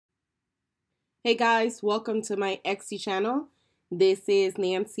Hey guys, welcome to my Etsy channel. This is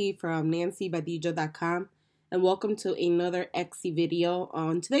Nancy from nancybadillo.com and welcome to another Etsy video.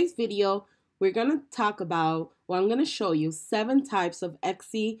 On today's video, we're going to talk about, I'm going to show you 7 types of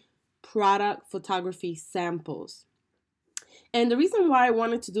Etsy product photography samples. And the reason why I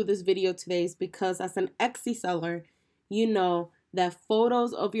wanted to do this video today is because as an Etsy seller, you know that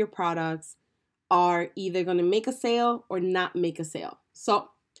photos of your products are either going to make a sale or not make a sale. So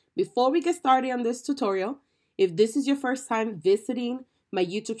before we get started on this tutorial, if this is your first time visiting my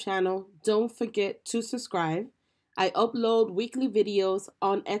YouTube channel, don't forget to subscribe. I upload weekly videos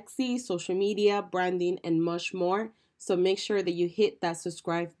on Etsy, social media, branding, and much more. So make sure that you hit that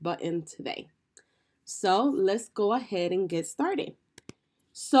subscribe button today. So let's go ahead and get started.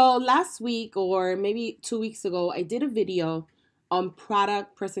 So last week or maybe 2 weeks ago, I did a video on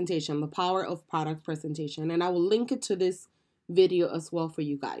product presentation, the power of product presentation, and I will link it to this video as well for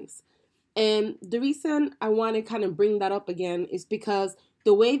you guys. And the reason I want to kind of bring that up again is because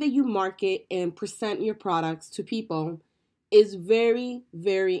the way that you market and present your products to people is very,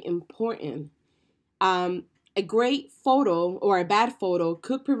 very important. A great photo or a bad photo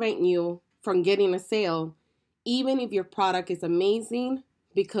could prevent you from getting a sale, even if your product is amazing,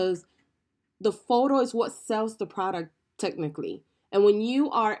 because the photo is what sells the product technically. And when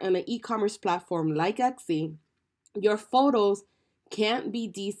you are on an e-commerce platform like Etsy, your photos can't be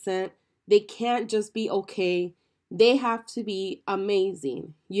decent. They can't just be okay. They have to be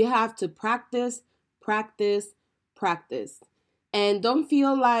amazing. You have to practice, practice, practice. And don't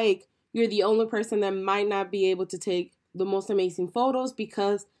feel like you're the only person that might not be able to take the most amazing photos,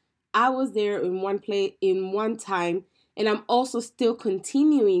 because I was there in one time, and I'm also still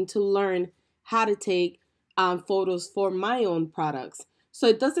continuing to learn how to take photos for my own products. So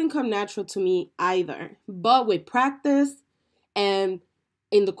it doesn't come natural to me either. But with practice and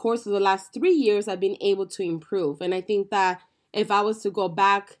in the course of the last 3 years, I've been able to improve. And I think that if I was to go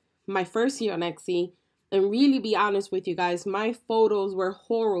back my first year on Etsy and really be honest with you guys, my photos were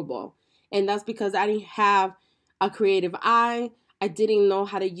horrible. And that's because I didn't have a creative eye. I didn't know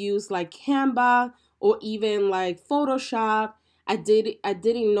how to use like Canva or even like Photoshop. I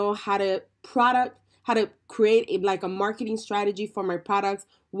didn't know how to create like a marketing strategy for my products,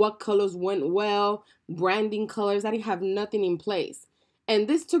 what colors went well, branding colors. I didn't have nothing in place. And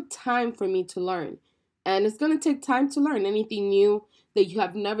this took time for me to learn. And it's going to take time to learn. Anything new that you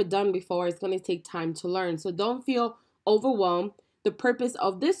have never done before, it's going to take time to learn. So don't feel overwhelmed. The purpose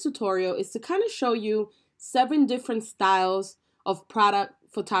of this tutorial is to kind of show you 7 different styles of product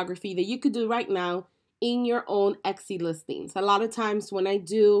photography that you could do right now in your own Etsy listings. A lot of times when I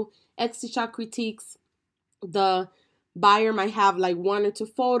do Etsy shop critiques, the buyer might have like 1 or 2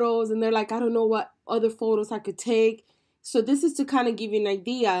 photos and they're like, I don't know what other photos I could take. So this is to kind of give you an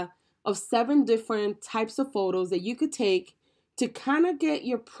idea of 7 different types of photos that you could take to kind of get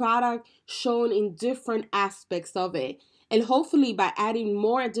your product shown in different aspects of it. And hopefully by adding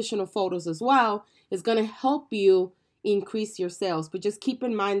more additional photos as well, it's going to help you increase your sales. But just keep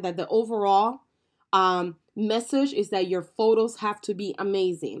in mind that the overall message is that your photos have to be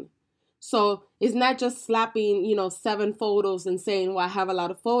amazing. So it's not just slapping, 7 photos and saying, well, I have a lot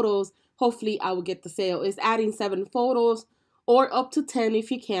of photos, hopefully I will get the sale. It's adding 7 photos or up to 10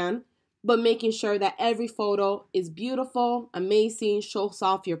 if you can, but making sure that every photo is beautiful, amazing, shows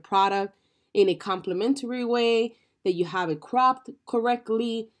off your product in a complimentary way, that you have it cropped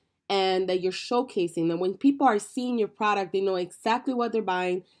correctly, and that you're showcasing. And when people are seeing your product, they know exactly what they're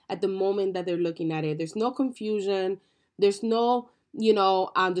buying at the moment that they're looking at it. There's no confusion. There's no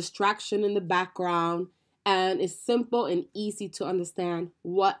distraction in the background, and it's simple and easy to understand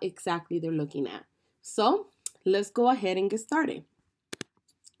what exactly they're looking at. So let's go ahead and get started.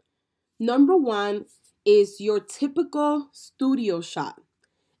 Number 1 is your typical studio shot.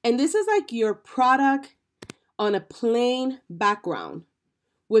 And this is like your product on a plain background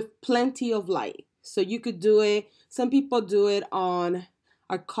with plenty of light. So you could do it, some people do it on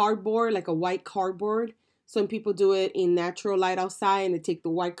a cardboard, like a white cardboard. Some people do it in natural light outside and they take the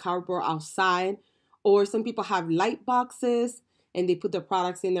white cardboard outside. Or some people have light boxes and they put their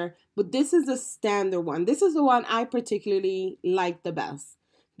products in there. But this is the standard one. This is the one I particularly like the best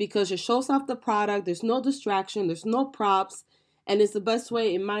because it shows off the product. There's no distraction. There's no props. And it's the best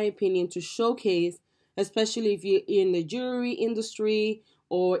way, in my opinion, to showcase, especially if you're in the jewelry industry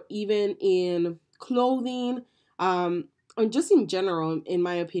or even in clothing, or just in general, in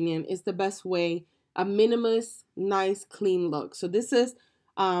my opinion, it's the best way. A minimalist, nice, clean look. So this is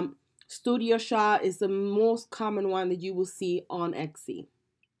studio shot is the most common one that you will see on Etsy.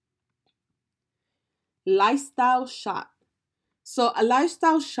 Lifestyle shot. So a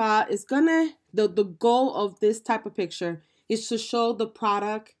lifestyle shot is gonna the goal of this type of picture is to show the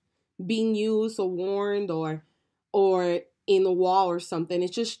product being used or worn or in a wall or something.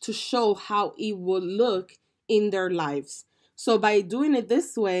 It's just to show how it would look in their lives. So by doing it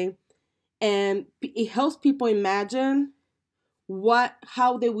this way, and it helps people imagine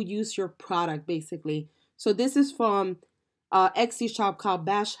how they would use your product basically. So this is from Etsy shop called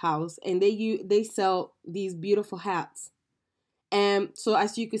Bash House, and they sell these beautiful hats. And so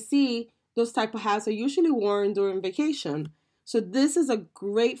as you can see, those type of hats are usually worn during vacation. So this is a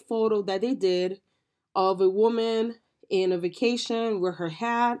great photo that they did of a woman in a vacation where her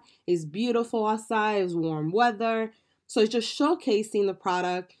hat is beautiful outside, it's warm weather. So it's just showcasing the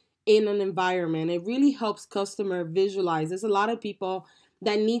product in an environment. It really helps customer visualize. There's a lot of people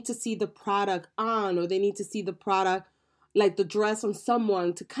that need to see the product on, or they need to see the product, like the dress on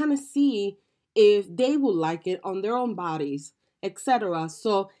someone, to kind of see if they will like it on their own bodies, etc.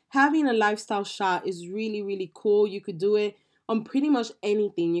 So having a lifestyle shot is really, really cool. You could do it on pretty much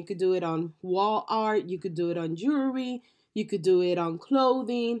anything. You could do it on wall art, you could do it on jewelry, you could do it on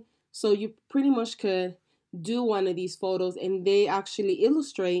clothing. So you pretty much could do one of these photos, and they actually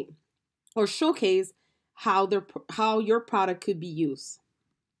illustrate or showcase how your product could be used.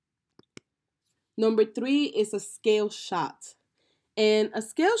 Number 3 is a scale shot. And a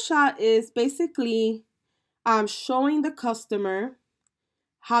scale shot is basically showing the customer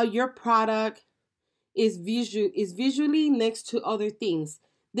how your product is visually next to other things.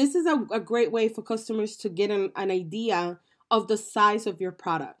 This is a great way for customers to get an idea of the size of your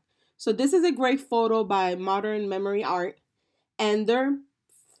product. So this is a great photo by Modern Memory Art, and their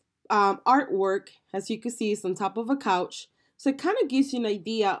artwork, as you can see, is on top of a couch. So it kind of gives you an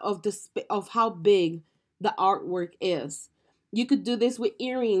idea of of how big the artwork is. You could do this with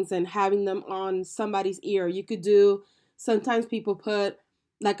earrings and having them on somebody's ear. You could do, sometimes people put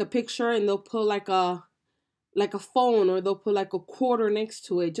like a picture and they'll put like a phone, or they'll put like a quarter next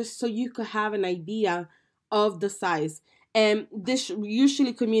to it, just so you could have an idea of the size. And this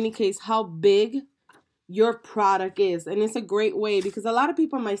usually communicates how big your product is. And it's a great way, because a lot of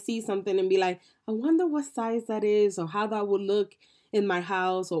people might see something and be like, I wonder what size that is, or how that would look in my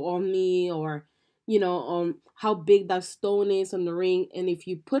house or on me, or how big that stone is on the ring. And if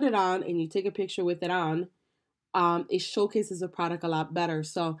you put it on and you take a picture with it on, it showcases the product a lot better.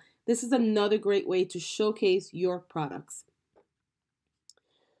 So this is another great way to showcase your products.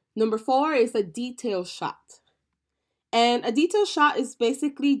 Number 4 is a detail shot. And a detail shot is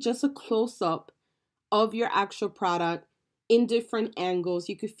basically just a close-up of your actual product in different angles.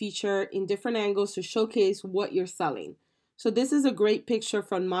 You could feature in different angles to showcase what you're selling. So this is a great picture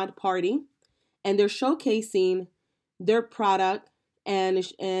from Mod Party, and they're showcasing their product, and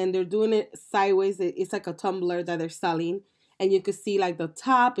they're doing it sideways. It's like a tumbler that they're selling, and you can see like the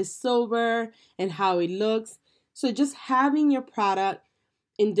top is silver and how it looks. So just having your product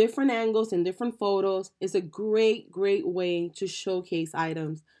in different angles and different photos is a great way to showcase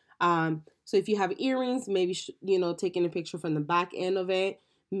items. So if you have earrings, maybe taking a picture from the back end of it,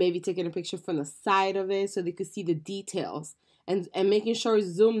 maybe taking a picture from the side of it so they could see the details, and making sure it's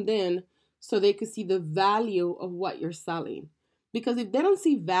zoomed in so they could see the value of what you're selling. Because if they don't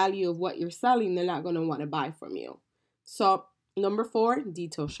see value of what you're selling, they're not going to want to buy from you. So number 4,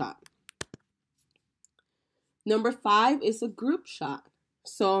 detail shot. Number 5 is a group shot.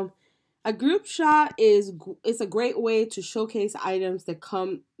 So a group shot is a great way to showcase items that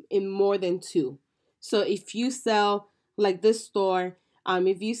come in more than 2. So if you sell, like this store,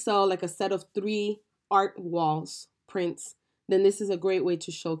 if you sell like a set of 3 art walls prints, then this is a great way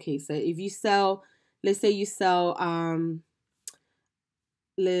to showcase it. If you sell, let's say you sell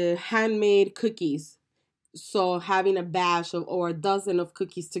handmade cookies, so having a batch or a dozen of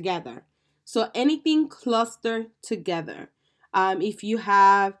cookies together. So anything clustered together. If you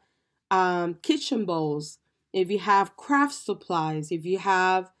have kitchen bowls, if you have craft supplies, if you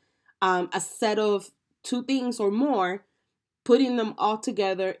have a set of 2 things or more, putting them all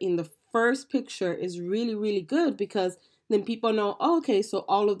together in the first picture is really good, because then people know, oh, okay, so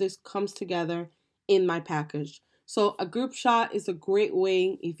all of this comes together in my package. So a group shot is a great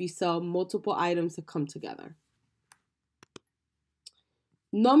way if you sell multiple items to come together.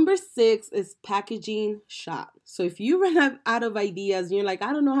 Number 6 is packaging shot. So if you run out of ideas and you're like,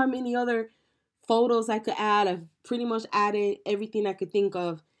 I don't know how many other photos I could add, I've pretty much added everything I could think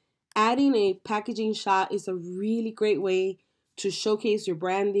of. Adding a packaging shot is a really great way to showcase your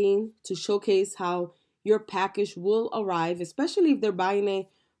branding, to showcase how your package will arrive, especially if they're buying it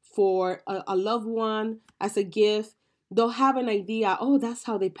for a loved one as a gift. They'll have an idea, oh, that's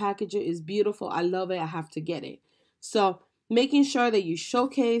how they package it. It's beautiful. I love it. I have to get it. So making sure that you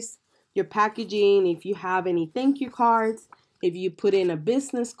showcase your packaging, if you have any thank you cards, if you put in a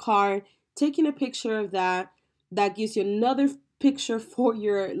business card, taking a picture of that, that gives you another picture for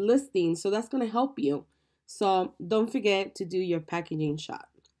your listing. So that's going to help you. So don't forget to do your packaging shot.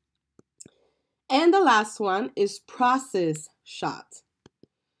 And the last one is process shot.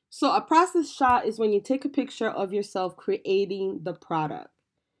 So a process shot is when you take a picture of yourself creating the product.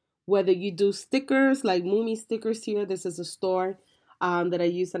 Whether you do stickers like Moomy stickers here, this is a store that I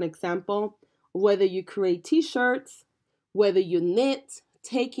use an example. Whether you create t-shirts, whether you knit,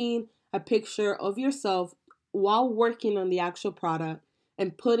 taking a picture of yourself while working on the actual product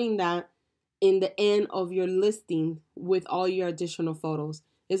and putting that in the end of your listing with all your additional photos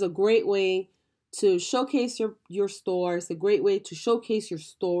is a great way to showcase your store. It's a great way to showcase your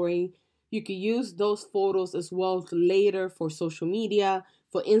story. You can use those photos as well later for social media,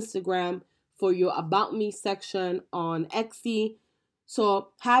 for Instagram, for your About Me section on Etsy. So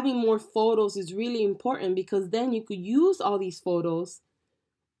having more photos is really important because then you could use all these photos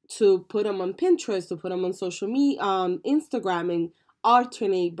to put them on Pinterest, to put them on social media, on Instagram, and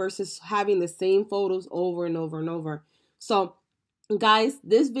alternate versus having the same photos over and over and over. So guys,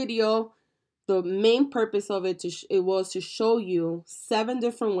 this video, the main purpose of it, was to show you 7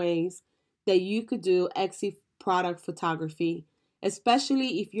 different ways that you could do Etsy product photography,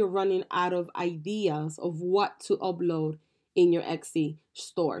 especially if you're running out of ideas of what to upload in your Etsy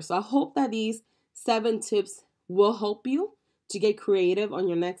store. So I hope that these 7 tips will help you to get creative on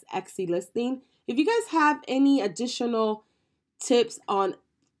your next Etsy listing. If you guys have any additional tips on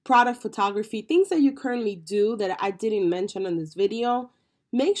product photography, things that you currently do that I didn't mention in this video,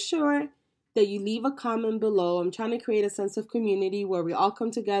 make sure that you leave a comment below. I'm trying to create a sense of community where we all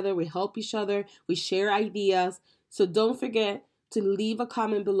come together, we help each other, we share ideas. So don't forget to leave a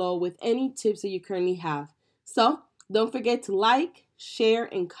comment below with any tips that you currently have. So don't forget to like, share,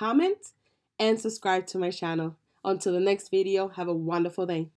 and comment, and subscribe to my channel. Until the next video, have a wonderful day.